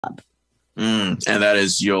And that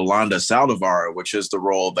is Yolanda Saldivar, which is the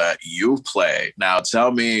role that you play. Now,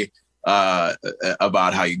 tell me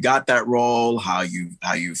about how you got that role, how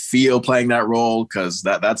you feel playing that role, because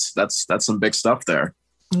that's some big stuff there.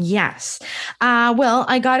 Yes. Well,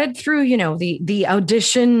 I got it through, the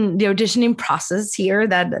auditioning process here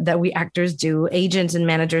that we actors do. Agents and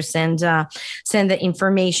managers send the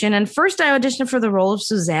information. And first, I auditioned for the role of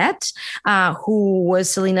Suzette, who was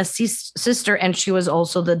Selena's sister, and she was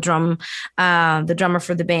also the drummer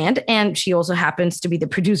for the band, and she also happens to be the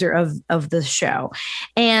producer of the show.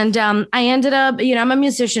 And I ended up, I'm a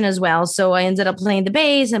musician as well, so I ended up playing the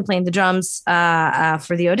bass and playing the drums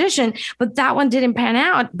for the audition. But that one didn't pan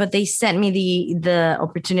out, but they sent me the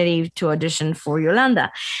opportunity to audition for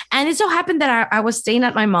Yolanda. And it so happened that I was staying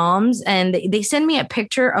at my mom's, and they sent me a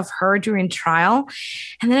picture of her during trial.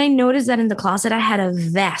 And then I noticed that in the closet I had a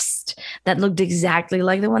vest that looked exactly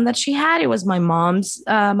like the one that she had. It was my mom's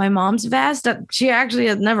vest that she actually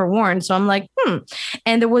had never worn. So I'm like,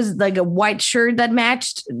 And there was like a white shirt that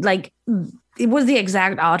matched, like it was the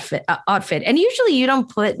exact outfit. And usually you don't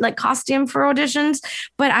put like costume for auditions,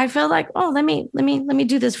 but I felt like, oh, let me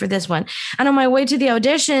do this for this one. And on my way to the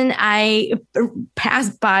audition, I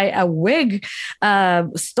passed by a wig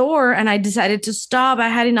store, and I decided to stop. I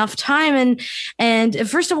had enough time, and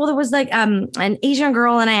first of all, there was like an Asian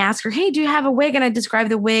girl, and I asked her, "Hey, do you have a wig?" And I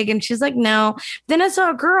described the wig, and she's like, "No." Then I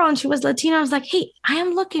saw a girl, and she was Latina. I was like, "Hey, I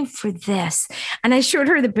am looking for this," and I showed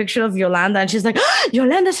her the picture of Yolanda, and she's like, oh,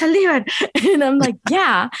 "Yolanda Saldivar." And I'm like,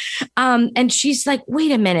 yeah. And she's like,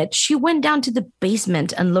 wait a minute. She went down to the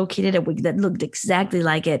basement and located a wig that looked exactly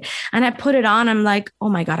like it. And I put it on. I'm like, oh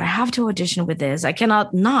my God, I have to audition with this. I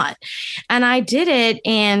cannot not. And I did it.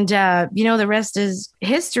 And, the rest is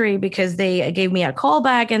history, because they gave me a call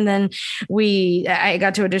back. And then I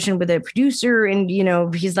got to audition with a producer, and,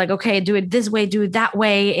 he's like, okay, do it this way, do it that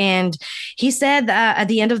way. And he said at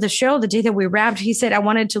the end of the show, the day that we wrapped, he said, I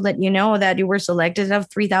wanted to let you know that you were selected of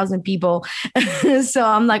 3,000 people. So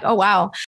I'm like, oh, wow.